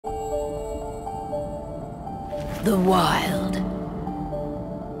The Wild.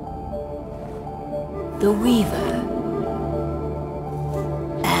 The Weaver.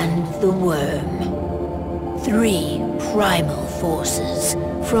 And the Worm. 3 primal forces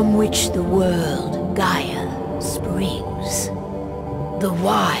from which the world, Gaia, springs. The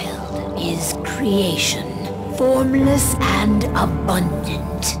Wild is creation, formless and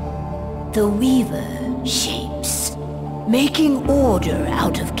abundant. The Weaver shapes, making order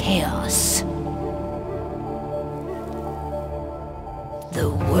out of chaos. The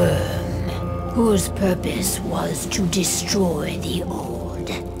Worm, whose purpose was to destroy the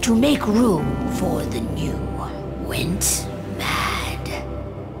old, to make room for the new, went mad.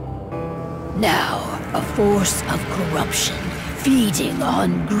 Now, a force of corruption, feeding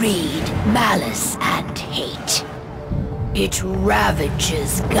on greed, malice, and hate. It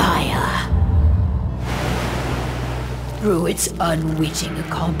ravages Gaia. Through its unwitting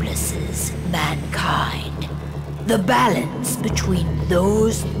accomplices, mankind. The balance between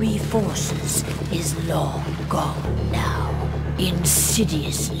those 3 forces is long gone now.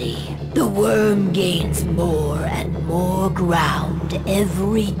 Insidiously, the Worm gains more and more ground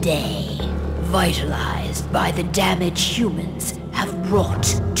every day, vitalized by the damage humans have brought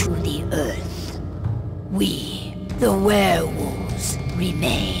to the Earth. We, the werewolves,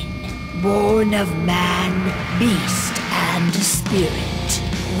 remain, born of man, beast, and spirit.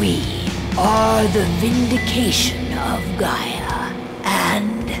 We are the vindication of Gaia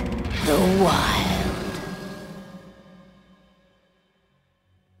and the Wild.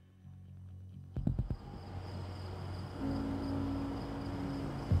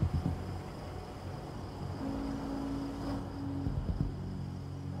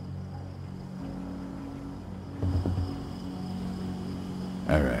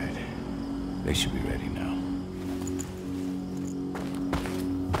 All right. They should be ready now.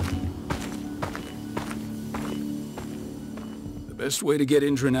 The best way to get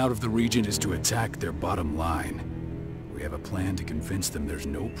Indran out of the region is to attack their bottom line. We have a plan to convince them there's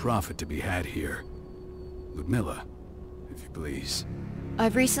no profit to be had here. Ludmilla, if you please.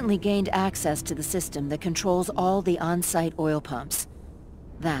 I've recently gained access to the system that controls all the on-site oil pumps.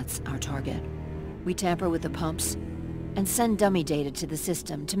 That's our target. We tamper with the pumps and send dummy data to the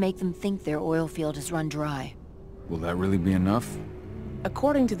system to make them think their oil field has run dry. Will that really be enough?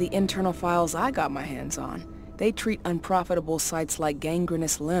 According to the internal files I got my hands on, they treat unprofitable sites like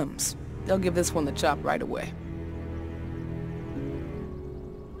gangrenous limbs. They'll give this one the chop right away.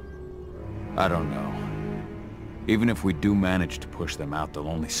 I don't know. Even if we do manage to push them out, they'll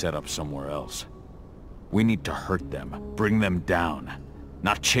only set up somewhere else. We need to hurt them, bring them down,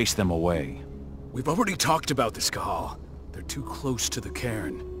 not chase them away. We've already talked about this, Cahal. They're too close to the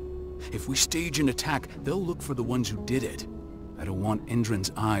cairn. If we stage an attack, they'll look for the ones who did it. I don't want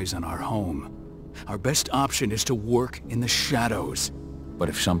Indran's eyes on our home. Our best option is to work in the shadows. But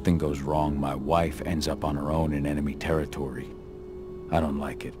if something goes wrong, my wife ends up on her own in enemy territory. I don't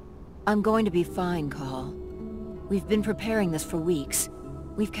like it. I'm going to be fine, Cahal. We've been preparing this for weeks.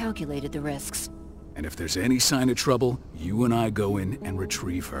 We've calculated the risks. And if there's any sign of trouble, you and I go in and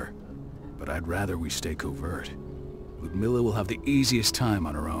retrieve her. But I'd rather we stay covert. Ludmilla will have the easiest time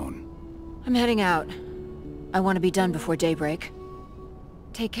on her own. I'm heading out. I want to be done before daybreak.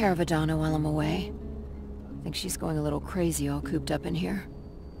 Take care of Adana while I'm away. I think she's going a little crazy all cooped up in here.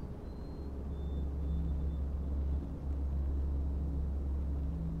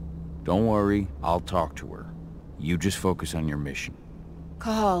 Don't worry, I'll talk to her. You just focus on your mission.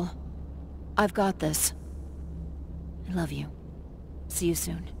 Cahal, I've got this. I love you. See you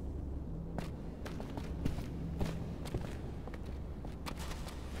soon.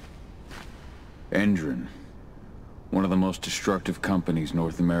 Indran. One of the most destructive companies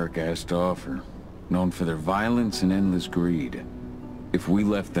North America has to offer. Known for their violence and endless greed. If we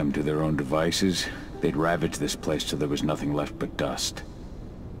left them to their own devices, they'd ravage this place till there was nothing left but dust.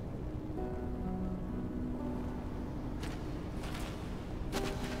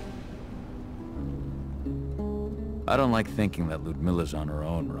 I don't like thinking that Ludmilla's on her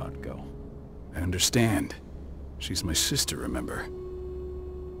own, Rodko. I understand. She's my sister, remember?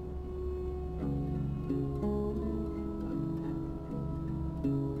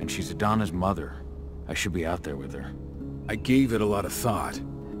 And she's Adana's mother. I should be out there with her. I gave it a lot of thought.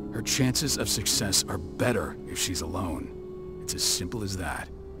 Her chances of success are better if she's alone. It's as simple as that.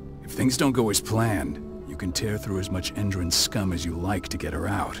 If things don't go as planned, you can tear through as much Indran scum as you like to get her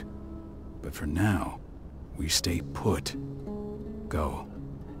out. But for now, we stay put. Go.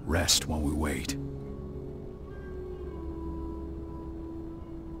 Rest while we wait.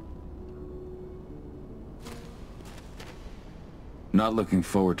 Not looking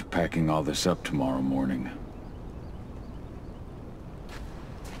forward to packing all this up tomorrow morning.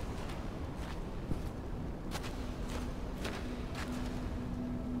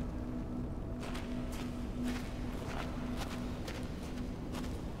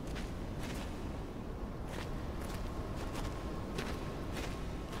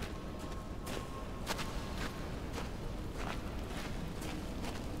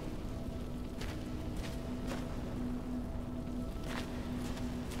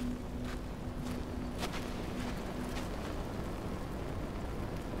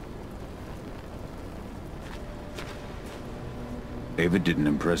 Ava did an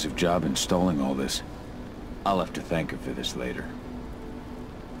impressive job installing all this. I'll have to thank her for this later.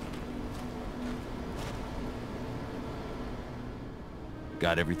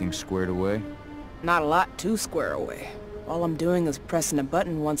 Got everything squared away? Not a lot to square away. All I'm doing is pressing a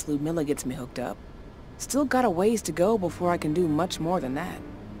button once Ludmilla gets me hooked up. Still got a ways to go before I can do much more than that.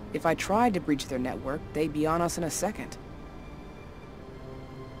 If I tried to breach their network, they'd be on us in a second.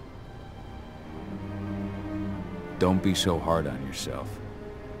 Don't be so hard on yourself.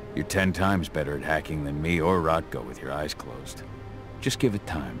 You're 10 times better at hacking than me or Rotko with your eyes closed. Just give it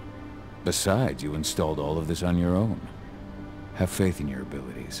time. Besides, you installed all of this on your own. Have faith in your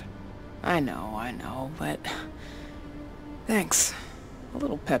abilities. I know, but... Thanks. A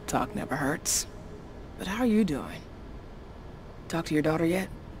little pep talk never hurts. But how are you doing? Talk to your daughter yet?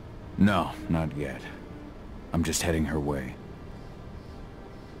 No, not yet. I'm just heading her way.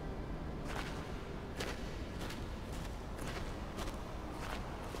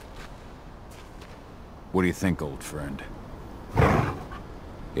 What do you think, old friend?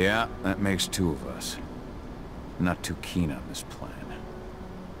 Yeah, that makes 2 of us. Not too keen on this plan.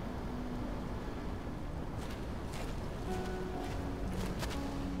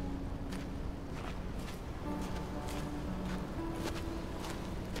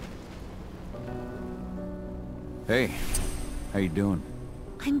 Hey, how you doing?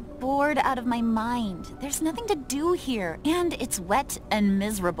 I'm bored out of my mind. There's nothing to do here, and it's wet and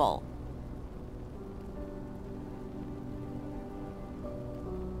miserable.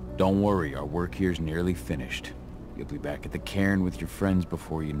 Don't worry, our work here's nearly finished. You'll be back at the cairn with your friends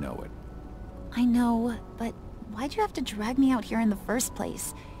before you know it. I know, but why'd you have to drag me out here in the first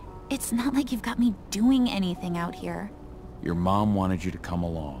place? It's not like you've got me doing anything out here. Your mom wanted you to come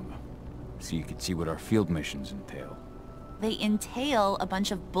along, so you could see what our field missions entail. They entail a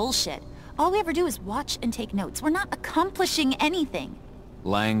bunch of bullshit. All we ever do is watch and take notes. We're not accomplishing anything.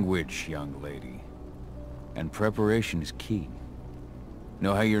 Language, young lady. And preparation is key.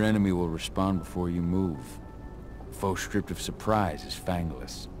 Know how your enemy will respond before you move. Foe stripped of surprise is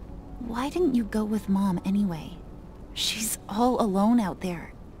fangless. Why didn't you go with Mom anyway? She's all alone out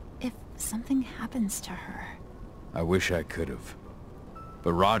there. If something happens to her... I wish I could have.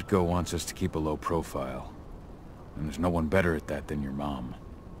 But Rodko wants us to keep a low profile. And there's no one better at that than your mom.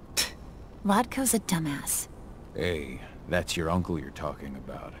 Rodko's a dumbass. Hey, that's your uncle you're talking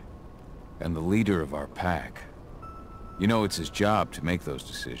about. And the leader of our pack. You know it's his job to make those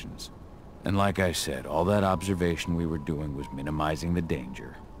decisions. And like I said, all that observation we were doing was minimizing the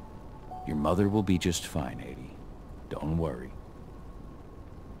danger. Your mother will be just fine, Adie. Don't worry.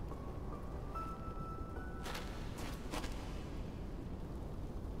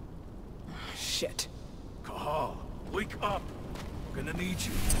 Shit. Cahal, wake up! We're gonna need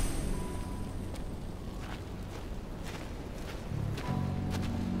you.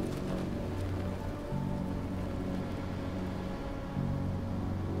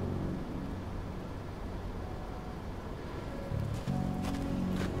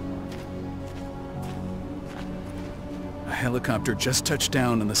 A helicopter just touched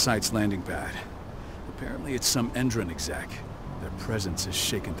down on the site's landing pad. Apparently it's some Endron exec. Their presence is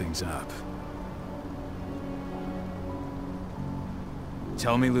shaking things up.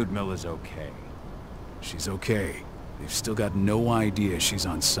 Tell me Ludmilla's okay. She's okay. They've still got no idea she's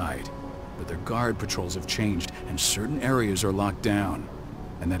on site. But their guard patrols have changed, and certain areas are locked down.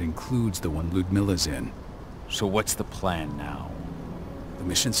 And that includes the one Ludmilla's in. So what's the plan now? The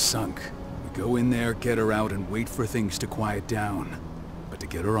mission's sunk. We go in there, get her out, and wait for things to quiet down. But to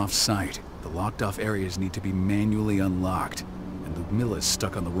get her off site, the locked-off areas need to be manually unlocked. And Ludmilla's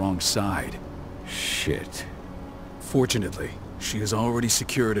stuck on the wrong side. Shit. Fortunately, she has already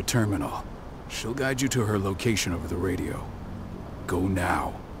secured a terminal. She'll guide you to her location over the radio. Go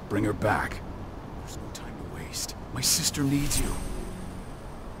now. Bring her back. There's no time to waste. My sister needs you.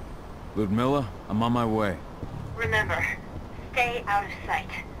 Ludmilla, I'm on my way. Remember, stay out of sight.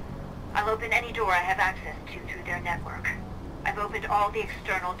 I'll open any door I have access to through their network. I've opened all the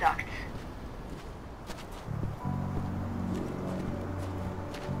external ducts.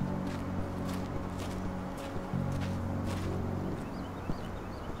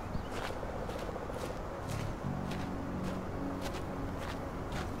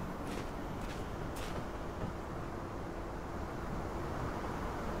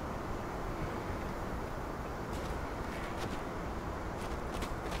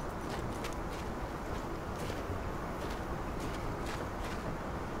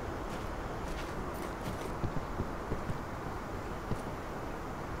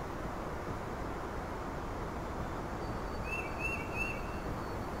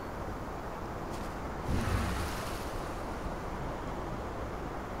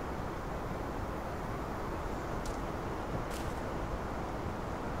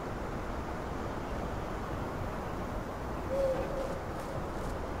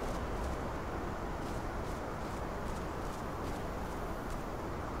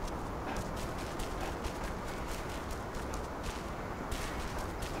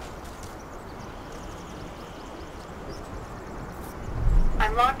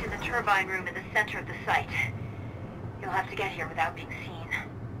 I'm locked in the turbine room in the center of the site. You'll have to get here without being seen.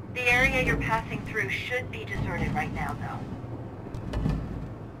 The area you're passing through should be deserted right now, though.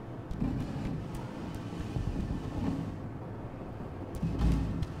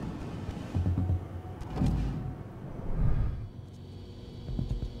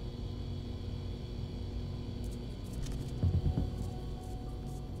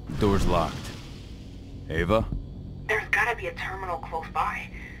 Door's locked. Ava? There's gotta be a terminal close by.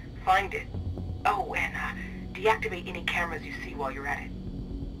 Find it. Oh, and deactivate any cameras you see while you're at it.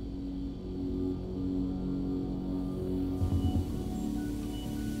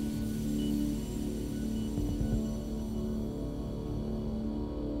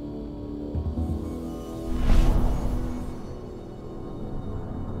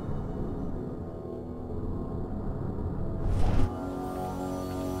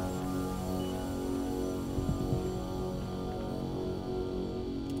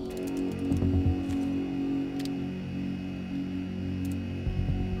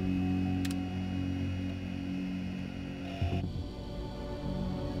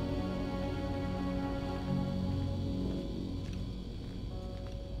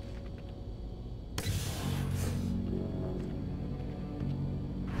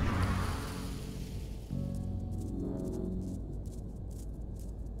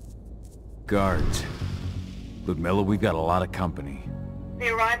 Guards. Ludmilla, we've got a lot of company. The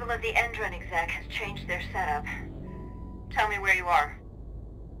arrival of the Endron exec has changed their setup. Tell me where you are.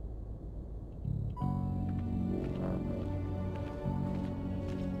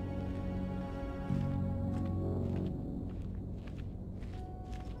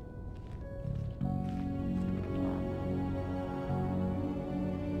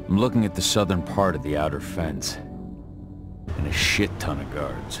 I'm looking at the southern part of the outer fence. And a shit ton of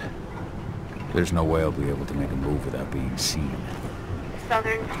guards. There's no way I'll be able to make a move without being seen.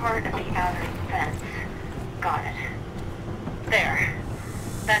 Southern part of the outer fence. Got it. There.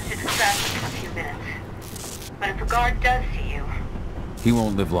 That should distract them for a few minutes. But if a guard does see you... He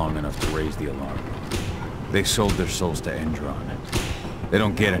won't live long enough to raise the alarm. They sold their souls to Endron. They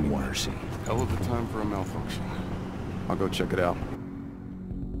don't get any mercy. Hell of a time for a malfunction. I'll go check it out.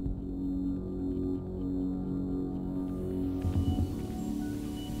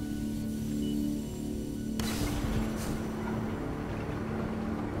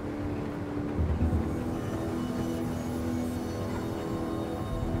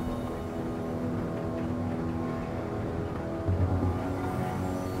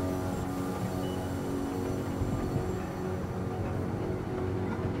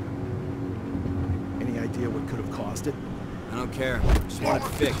 What could have caused it? I don't care. Just want it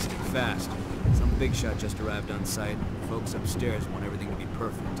fixed, fast. Some big shot just arrived on site. Folks upstairs want everything to be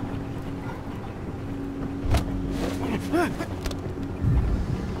perfect.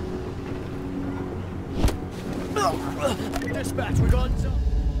 Dispatch, we're going to...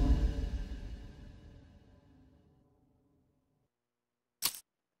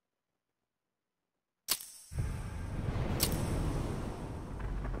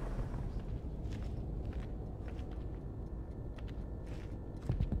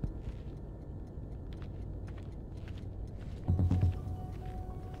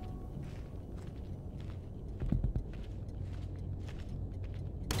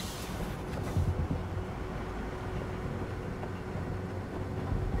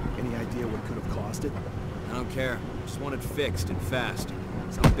 Any idea what could have caused it? I don't care. Just want it fixed and fast.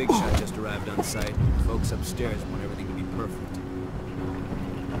 Some big shot just arrived on site. Folks upstairs want everything to be perfect.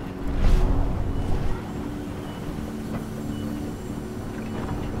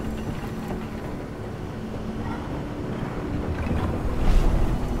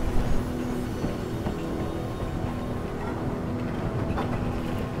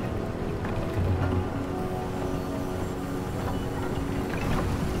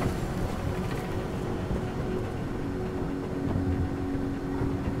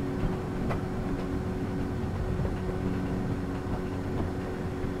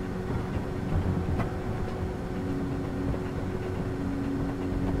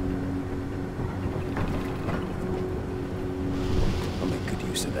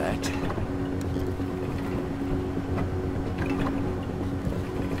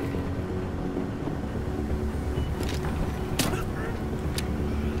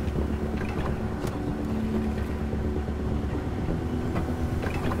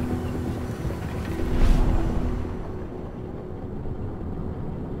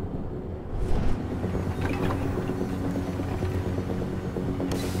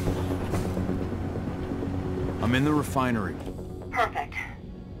 I'm in the refinery. Perfect.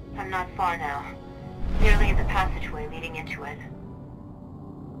 I'm not far now. Nearly in the passageway leading into it.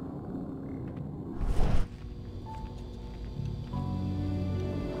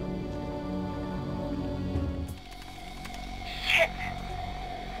 Shit!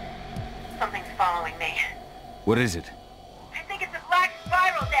 Something's following me. What is it? I think it's a black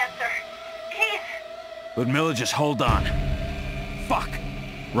spiral dancer. Keith! Ludmilla, just hold on. Fuck!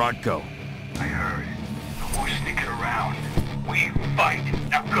 Rodko. I heard. No more sneaking around. We fight.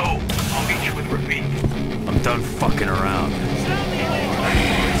 Now go! I'll meet you with Rafik. I'm done fucking around.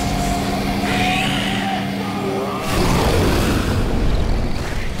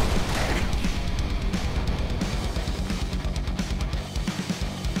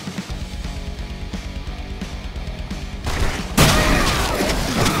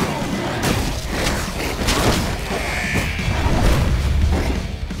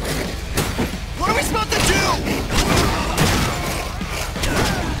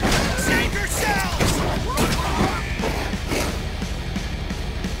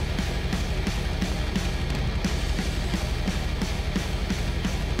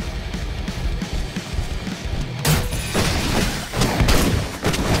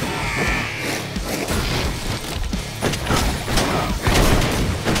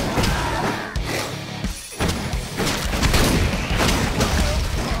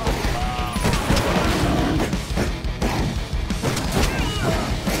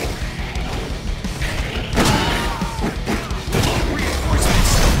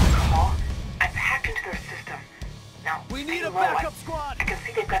 I can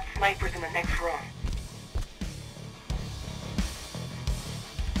see they've got snipers in the next room.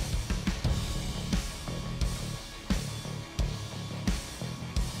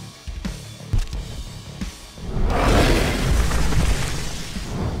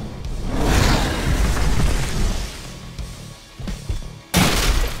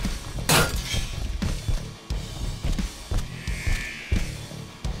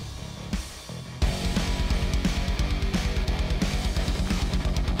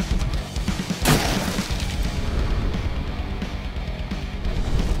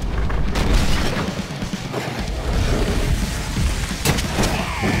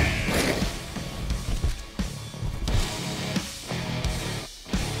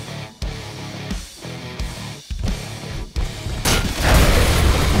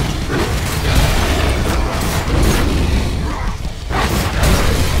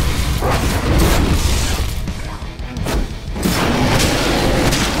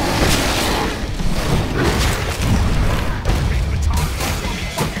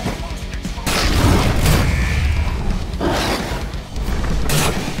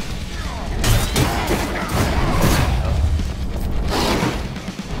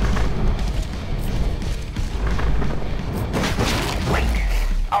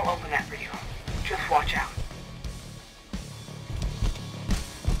 I'll open that for you. Just watch out.